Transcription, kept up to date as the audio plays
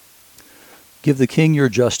Give the king your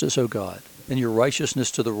justice, O God, and your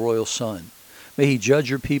righteousness to the royal son. May he judge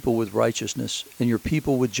your people with righteousness, and your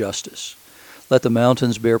people with justice. Let the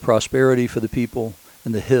mountains bear prosperity for the people,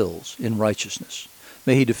 and the hills in righteousness.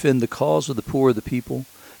 May he defend the cause of the poor of the people,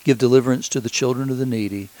 give deliverance to the children of the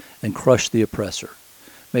needy, and crush the oppressor.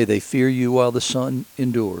 May they fear you while the sun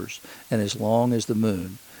endures, and as long as the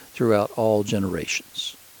moon, throughout all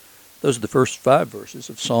generations. Those are the first 5 verses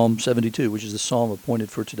of Psalm 72, which is the psalm appointed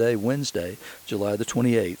for today, Wednesday, July the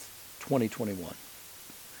 28th, 2021.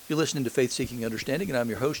 You're listening to Faith Seeking Understanding, and I'm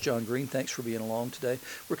your host, John Green. Thanks for being along today.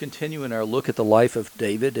 We're continuing our look at the life of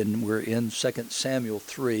David, and we're in 2 Samuel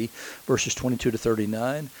 3, verses 22 to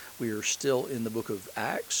 39. We are still in the book of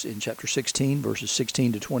Acts, in chapter 16, verses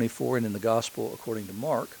 16 to 24, and in the Gospel according to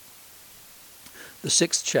Mark, the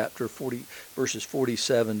 6th chapter, verses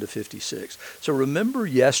 47 to 56. So remember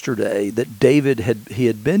yesterday that David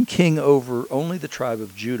had been king over only the tribe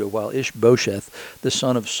of Judah, while Ishbosheth, the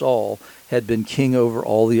son of Saul, had been king over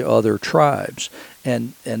all the other tribes.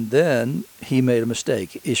 And then he made a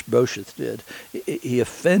mistake. Ishbosheth did. He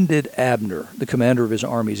offended Abner, the commander of his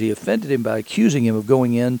armies. He offended him by accusing him of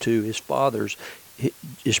going into his father's,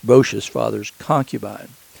 Ishbosheth's father's concubine.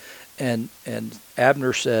 And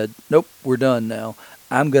Abner said, nope, we're done now.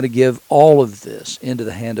 I'm going to give all of this into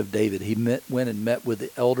the hand of David. He went and met with the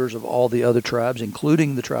elders of all the other tribes,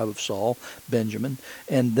 including the tribe of Saul, Benjamin,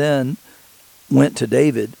 and then went to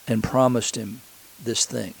David and promised him this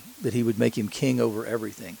thing, that he would make him king over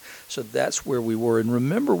everything. So that's where we were. And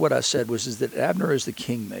remember what I said is that Abner is the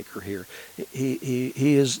kingmaker here.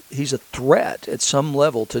 He's a threat at some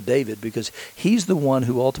level to David, because he's the one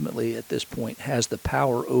who ultimately at this point has the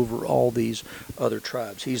power over all these other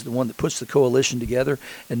tribes. He's the one that puts the coalition together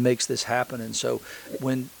and makes this happen. And so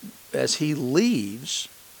as he leaves,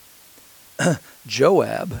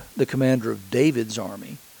 Joab, the commander of David's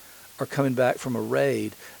army, are coming back from a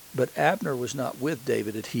raid. But Abner was not with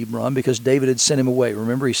David at Hebron because David had sent him away.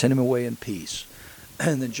 Remember, he sent him away in peace.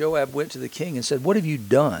 And then Joab went to the king and said, what have you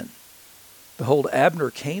done? Behold, Abner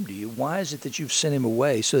came to you. Why is it that you've sent him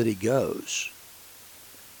away so that he goes?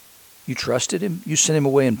 You trusted him? You sent him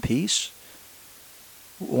away in peace?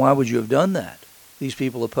 Why would you have done that? These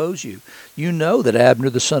people oppose you. You know that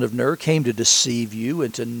Abner, the son of Ner, came to deceive you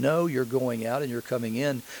and to know you're going out and you're coming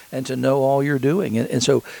in and to know all you're doing. And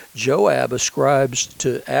so Joab ascribes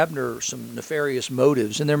to Abner some nefarious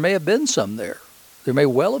motives, and there may have been some there. There may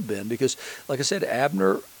well have been, because, like I said,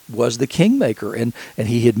 Abner was the kingmaker, and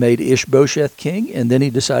he had made Ishbosheth king, and then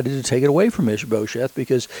he decided to take it away from Ishbosheth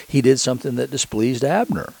because he did something that displeased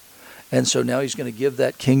Abner. And so now he's going to give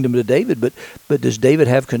that kingdom to David. But does David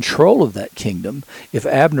have control of that kingdom if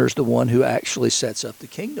Abner's the one who actually sets up the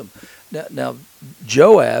kingdom? Now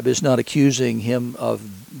Joab is not accusing him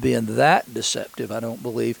of being that deceptive, I don't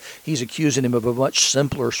believe. He's accusing him of a much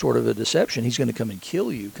simpler sort of a deception. He's going to come and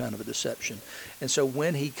kill you kind of a deception. And so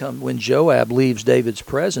when Joab leaves David's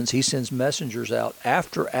presence, he sends messengers out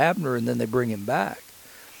after Abner, and then they bring him back.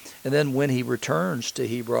 And then when he returns to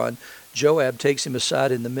Hebron, Joab takes him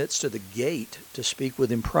aside in the midst of the gate to speak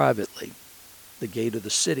with him privately, the gate of the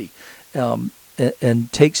city,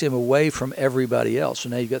 and takes him away from everybody else. So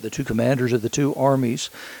now you've got the two commanders of the two armies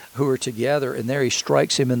who are together, and there he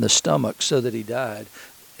strikes him in the stomach so that he died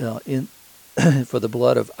for the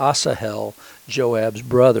blood of Asahel, Joab's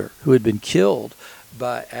brother, who had been killed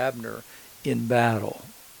by Abner in battle.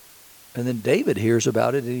 And then David hears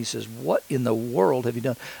about it, and he says, what in the world have you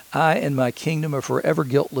done? I and my kingdom are forever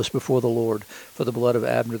guiltless before the Lord for the blood of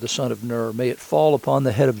Abner, the son of Ner. May it fall upon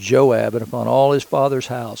the head of Joab and upon all his father's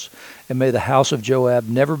house. And may the house of Joab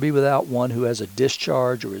never be without one who has a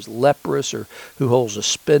discharge, or is leprous, or who holds a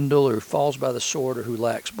spindle, or who falls by the sword, or who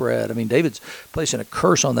lacks bread. I mean, David's placing a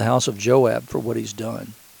curse on the house of Joab for what he's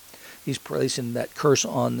done. He's placing that curse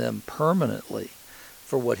on them permanently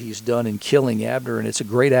for what he's done in killing Abner, and it's a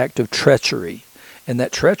great act of treachery. And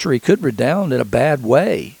that treachery could redound in a bad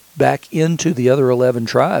way back into the other 11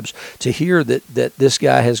 tribes. To hear that this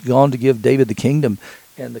guy has gone to give David the kingdom,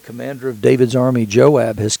 and the commander of David's army,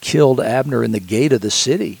 Joab, has killed Abner in the gate of the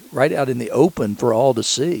city, right out in the open for all to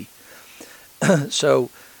see. So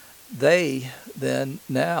David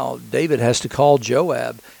has to call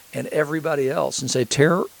Joab and everybody else and say,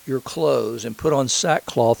 tear your clothes and put on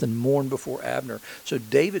sackcloth and mourn before Abner. So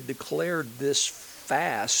David declared this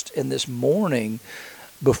fast and this mourning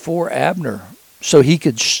before Abner so he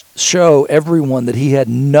could show everyone that he had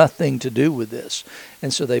nothing to do with this.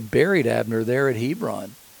 And so they buried Abner there at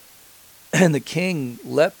Hebron. And the king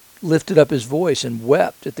lifted up his voice and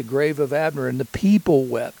wept at the grave of Abner, and the people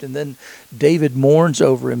wept. And then David mourns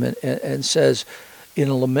over him and says, In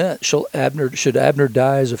a lament, should Abner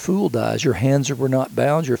die as a fool dies? Your hands were not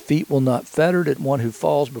bound, your feet will not fettered. At one who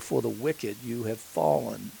falls before the wicked, you have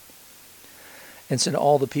fallen. And so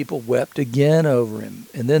all the people wept again over him.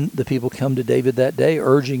 And then the people come to David that day,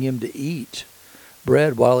 urging him to eat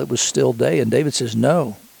bread while it was still day. And David says,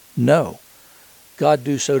 no, no. God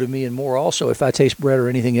do so to me and more also if I taste bread or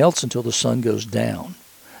anything else until the sun goes down.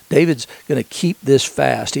 David's going to keep this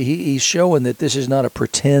fast. He's showing that this is not a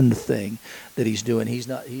pretend thing that he's doing. He's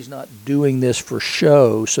not doing this for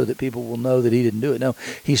show so that people will know that he didn't do it. No,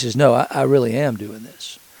 he says, no, I really am doing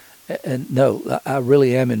this. And no, I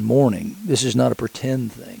really am in mourning. This is not a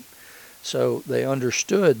pretend thing. So they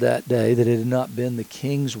understood that day that it had not been the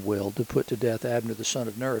king's will to put to death Abner the son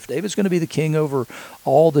of Ner. If David's going to be the king over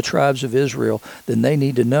all the tribes of Israel, then they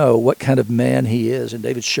need to know what kind of man he is. And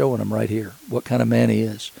David's showing them right here what kind of man he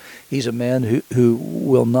is. He's a man who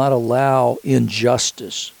will not allow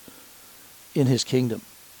injustice in his kingdom.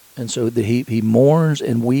 And so that he mourns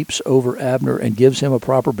and weeps over Abner and gives him a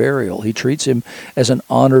proper burial. He treats him as an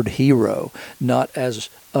honored hero, not as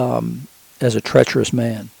a treacherous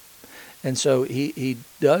man. And so he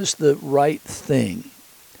does the right thing,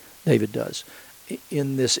 David does,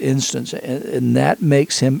 in this instance, and that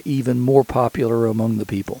makes him even more popular among the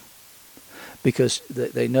people because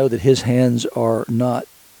they know that his hands are not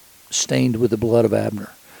stained with the blood of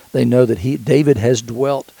Abner. They know that David has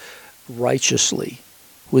dwelt righteously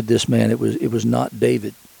with this man. It was not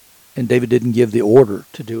David, and David didn't give the order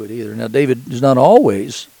to do it either. Now, David does not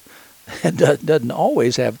always, doesn't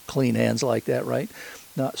always have clean hands like that, right?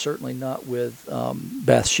 Certainly not with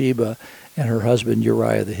Bathsheba and her husband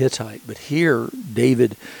Uriah the Hittite. But here,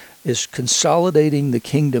 David is consolidating the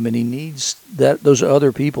kingdom, and he needs those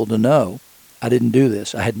other people to know, I didn't do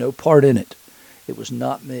this. I had no part in it. It was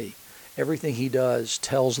not me. Everything he does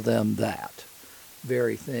tells them that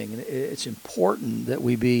very thing. And it's important that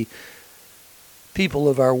we be people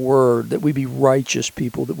of our word, that we be righteous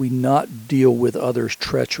people, that we not deal with others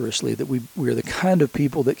treacherously, that we're the kind of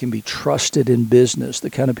people that can be trusted in business, the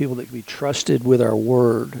kind of people that can be trusted with our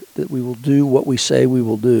word, that we will do what we say we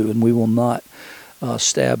will do, and we will not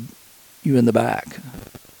stab you in the back.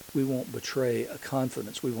 We won't betray a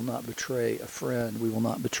confidence. We will not betray a friend. We will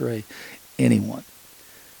not betray anyone.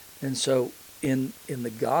 And so in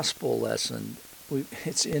the gospel lesson,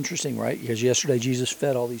 it's interesting, right? Because yesterday Jesus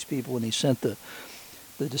fed all these people and he sent the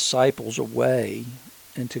disciples away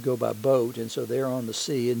and to go by boat. And so they're on the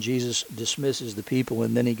sea and Jesus dismisses the people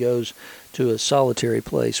and then he goes to a solitary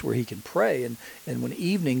place where he can pray. And when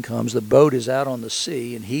evening comes, the boat is out on the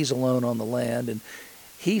sea and he's alone on the land. And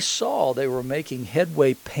he saw they were making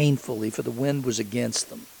headway painfully for the wind was against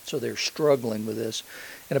them. So they're struggling with this.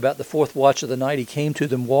 And about the fourth watch of the night, he came to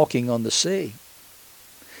them walking on the sea.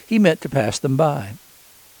 He meant to pass them by.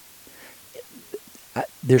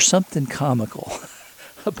 There's something comical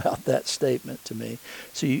about that statement to me.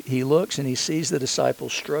 So he looks and he sees the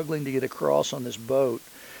disciples struggling to get across on this boat,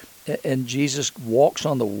 and Jesus walks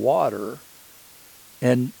on the water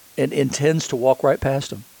and intends to walk right past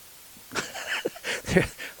them.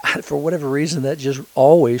 For whatever reason, that just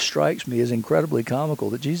always strikes me as incredibly comical,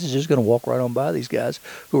 that Jesus is just going to walk right on by these guys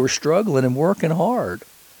who are struggling and working hard.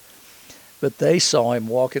 But they saw him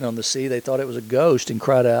walking on the sea. They thought it was a ghost and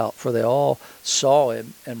cried out, for they all saw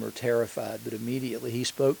him and were terrified. But immediately he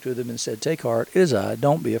spoke to them and said, "Take heart, it is I,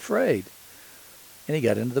 don't be afraid." And he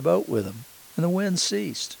got into the boat with them, and the wind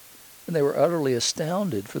ceased. And they were utterly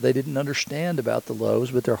astounded, for they didn't understand about the loaves,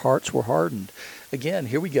 but their hearts were hardened. Again,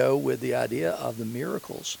 here we go with the idea of the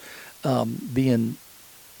miracles being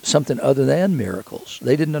something other than miracles.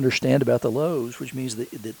 They didn't understand about the loaves, which means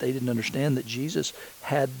that they didn't understand that Jesus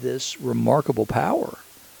had this remarkable power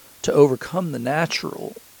to overcome the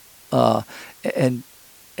natural and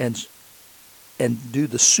do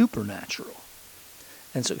the supernatural.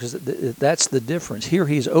 And so, because that's the difference. Here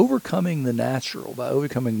he's overcoming the natural by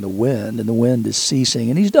overcoming the wind, and the wind is ceasing.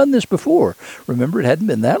 And he's done this before. Remember, it hadn't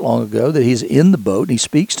been that long ago that he's in the boat, and he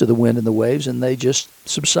speaks to the wind and the waves, and they just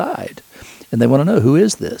subside. And they want to know, who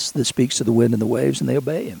is this that speaks to the wind and the waves, and they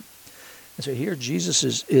obey him. And so here Jesus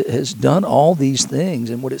has done all these things,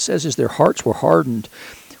 and what it says is their hearts were hardened,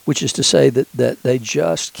 which is to say that they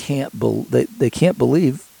just can't they can't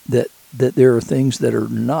believe that there are things that are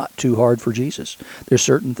not too hard for Jesus. There's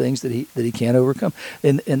certain things that he can't overcome.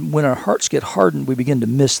 And when our hearts get hardened, we begin to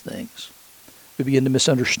miss things. We begin to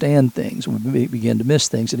misunderstand things. We begin to miss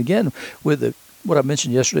things. And again, with what I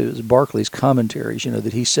mentioned yesterday was Barclay's commentaries,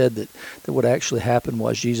 that he said that what actually happened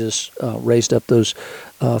was Jesus raised up those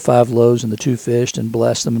 5 loaves and the 2 fish and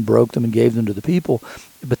blessed them and broke them and gave them to the people.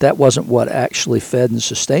 But that wasn't what actually fed and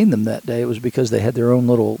sustained them that day. It was because they had their own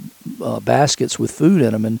little baskets with food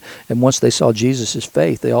in them. And once they saw Jesus'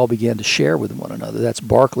 faith, they all began to share with one another. That's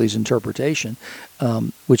Barclay's interpretation,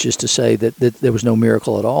 which is to say that there was no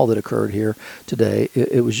miracle at all that occurred here today.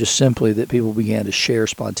 It was just simply that people began to share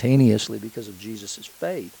spontaneously because of Jesus'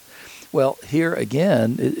 faith. Well, here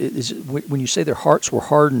again, when you say their hearts were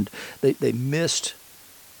hardened, they missed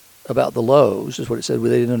about the loaves, is what it said.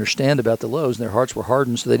 They didn't understand about the loaves, and their hearts were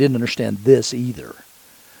hardened, so they didn't understand this either.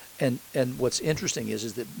 And what's interesting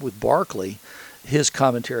is that with Barclay, his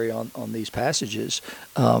commentary on these passages,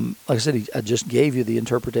 like I said, I just gave you the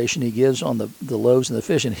interpretation he gives on the loaves and the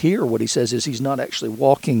fish. And here what he says is he's not actually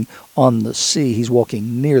walking on the sea, he's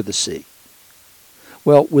walking near the sea.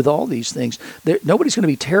 Well, with all these things, nobody's going to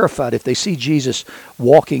be terrified if they see Jesus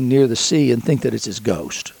walking near the sea and think that it's his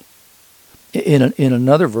ghost. In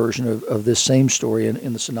another version of this same story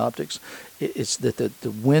in the Synoptics, it's that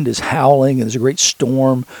the wind is howling and there's a great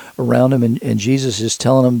storm around him, and Jesus is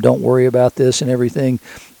telling him, don't worry about this and everything.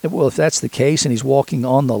 Well, if that's the case and he's walking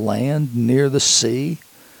on the land near the sea,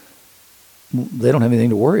 they don't have anything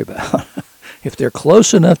to worry about. If they're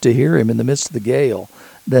close enough to hear him in the midst of the gale,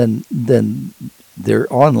 then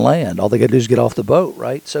they're on land. All they got to do is get off the boat,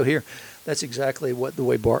 right? So here, that's exactly the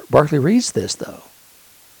way Barclay reads this, though.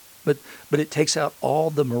 But it takes out all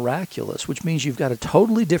the miraculous, which means you've got a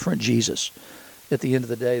totally different Jesus at the end of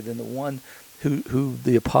the day than the one who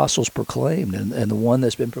the apostles proclaimed and the one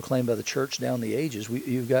that's been proclaimed by the church down the ages.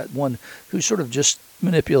 You've got one who sort of just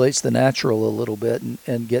manipulates the natural a little bit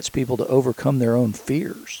and gets people to overcome their own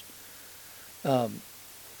fears.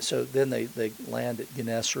 So then they land at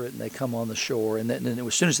Gennesaret and they come on the shore, and then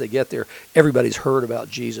as soon as they get there, everybody's heard about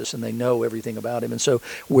Jesus and they know everything about him. And so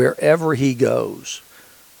wherever he goes,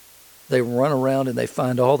 they run around and they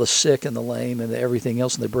find all the sick and the lame and everything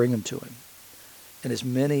else, and they bring them to him. And as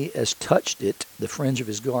many as touched it, the fringe of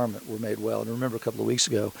his garment, were made well. And remember a couple of weeks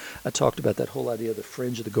ago, I talked about that whole idea of the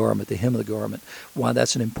fringe of the garment, the hem of the garment, why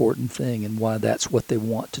that's an important thing and why that's what they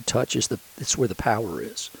want to touch. It's where the power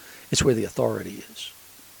is. It's where the authority is.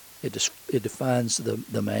 It defines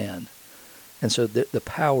the man. And so the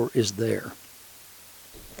power is there.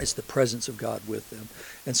 It's the presence of God with them.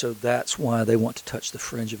 And so that's why they want to touch the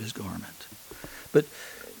fringe of his garment. But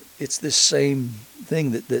it's this same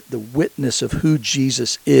thing that the witness of who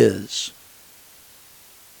Jesus is,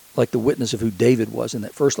 like the witness of who David was in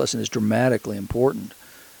that first lesson, is dramatically important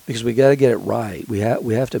because we got to get it right. We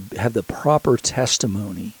have to have the proper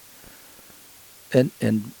testimony.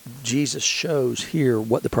 And Jesus shows here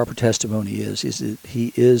what the proper testimony is that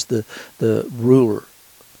he is the ruler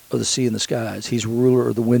of the sea and the skies. He's ruler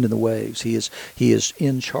of the wind and the waves. He is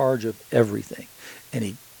in charge of everything, and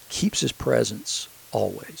he keeps his presence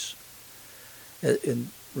always. And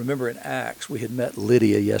remember in Acts we had met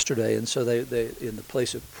Lydia yesterday, and so they in the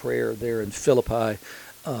place of prayer there in Philippi,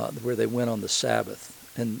 where they went on the Sabbath,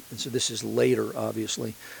 and so this is later,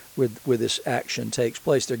 obviously, where this action takes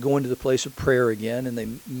place. They're going to the place of prayer again, and they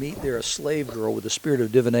meet there a slave girl with a spirit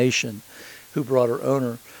of divination, who brought her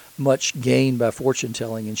owner much gain by fortune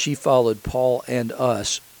telling, and she followed Paul and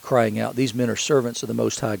us, crying out, "These men are servants of the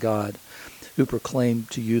Most High God, who proclaim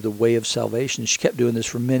to you the way of salvation." And she kept doing this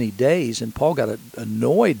for many days, and Paul got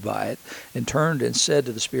annoyed by it and turned and said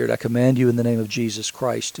to the spirit, "I command you in the name of Jesus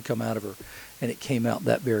Christ to come out of her." And it came out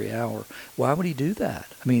that very hour. Why would he do that?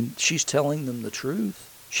 I mean, she's telling them the truth.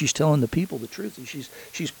 She's telling the people the truth.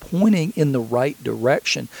 She's pointing in the right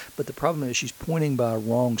direction, but the problem is she's pointing by a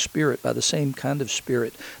wrong spirit, by the same kind of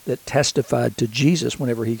spirit that testified to Jesus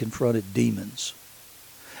whenever he confronted demons.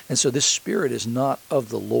 And so this spirit is not of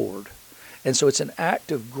the Lord. And so it's an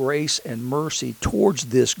act of grace and mercy towards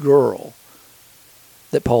this girl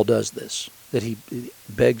that Paul does this, that he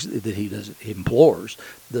begs, that he implores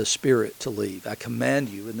the spirit to leave. "I command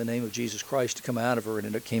you in the name of Jesus Christ to come out of her,"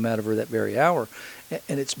 and it came out of her that very hour.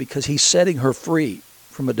 And it's because he's setting her free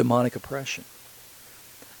from a demonic oppression.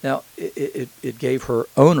 Now, it gave her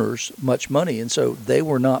owners much money, and so they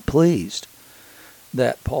were not pleased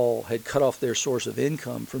that Paul had cut off their source of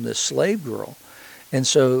income from this slave girl. And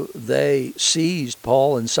so they seized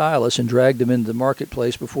Paul and Silas and dragged them into the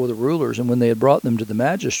marketplace before the rulers. And when they had brought them to the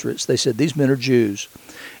magistrates, they said, "These men are Jews,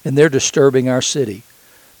 and they're disturbing our city.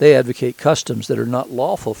 They advocate customs that are not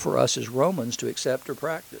lawful for us as Romans to accept or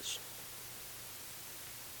practice."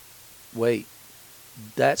 Wait,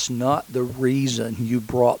 that's not the reason you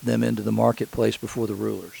brought them into the marketplace before the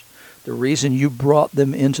rulers. The reason you brought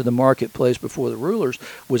them into the marketplace before the rulers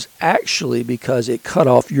was actually because it cut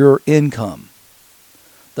off your income.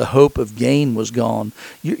 The hope of gain was gone.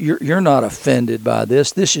 You're not offended by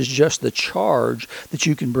this. This is just the charge that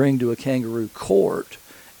you can bring to a kangaroo court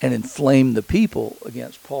and inflamed the people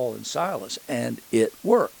against Paul and Silas, and it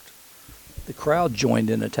worked. The crowd joined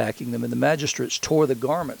in attacking them, and the magistrates tore the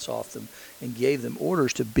garments off them and gave them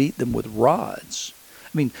orders to beat them with rods.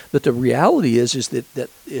 I mean, but the reality is that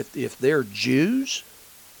if they're Jews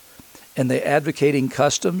and they're advocating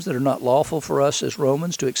customs that are not lawful for us as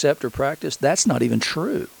Romans to accept or practice, that's not even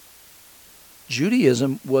true.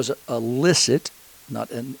 Judaism was a licit, not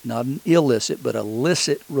an illicit, but a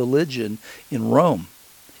licit religion in Rome.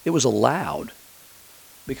 It was allowed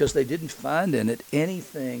because they didn't find in it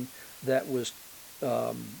anything that was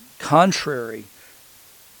contrary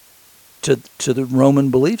to the Roman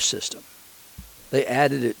belief system. They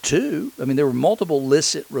added it to. I mean, there were multiple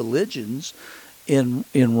licit religions in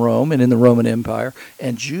Rome and in the Roman Empire,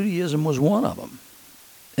 and Judaism was one of them.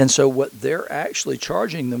 And so what they're actually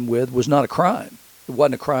charging them with was not a crime. It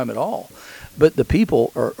wasn't a crime at all. But the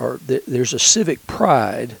people there's a civic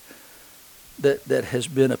pride that has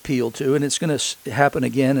been appealed to, and it's going to happen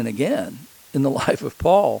again and again in the life of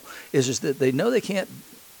Paul, is that they know they can't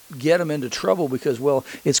get them into trouble because, well,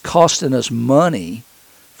 it's costing us money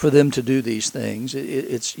for them to do these things.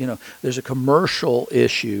 It's there's a commercial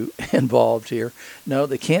issue involved here. No,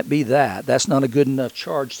 they can't be that. That's not a good enough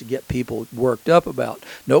charge to get people worked up about.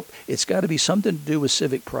 Nope, it's got to be something to do with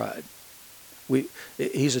civic pride.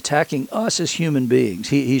 He's attacking us as human beings.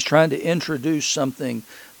 He's trying to introduce something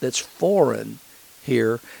that's foreign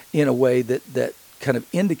here in a way that kind of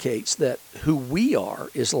indicates that who we are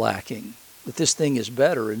is lacking, that this thing is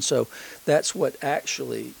better. And so that's what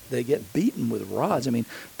actually, they get beaten with rods. I mean,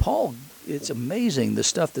 Paul, it's amazing the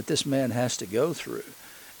stuff that this man has to go through.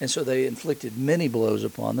 And so they inflicted many blows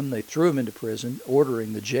upon them. They threw him into prison,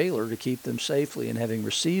 ordering the jailer to keep them safely. And having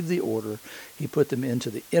received the order, he put them into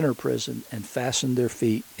the inner prison and fastened their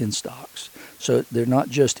feet in stocks. So they're not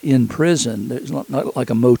just in prison. There's not like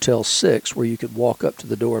a Motel 6 where you could walk up to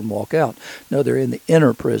the door and walk out. No, they're in the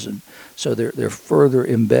inner prison. So they're further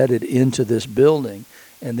embedded into this building.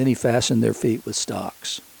 And then he fastened their feet with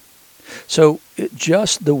stocks. So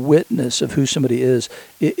just the witness of who somebody is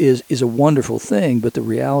a wonderful thing, but the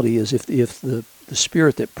reality is if the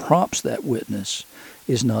spirit that prompts that witness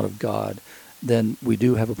is not of God, then we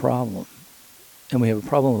do have a problem. And we have a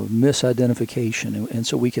problem of misidentification. And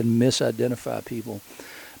so we can misidentify people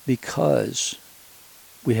because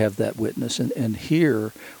we have that witness. And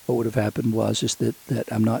here, what would have happened is that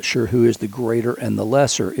I'm not sure who is the greater and the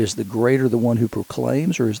lesser. Is the greater the one who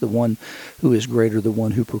proclaims, or is the one who is greater the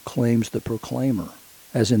one who proclaims the proclaimer,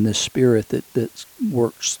 as in this spirit that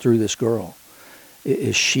works through this girl?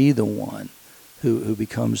 Is she the one who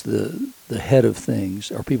becomes the head of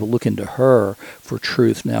things? Are people looking to her for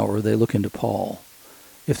truth now, or are they looking to Paul?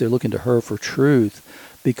 If they're looking to her for truth,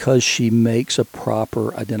 because she makes a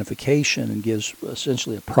proper identification and gives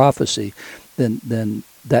essentially a prophecy, then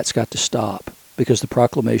that's got to stop, because the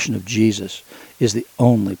proclamation of Jesus is the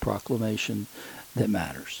only proclamation that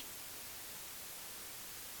matters.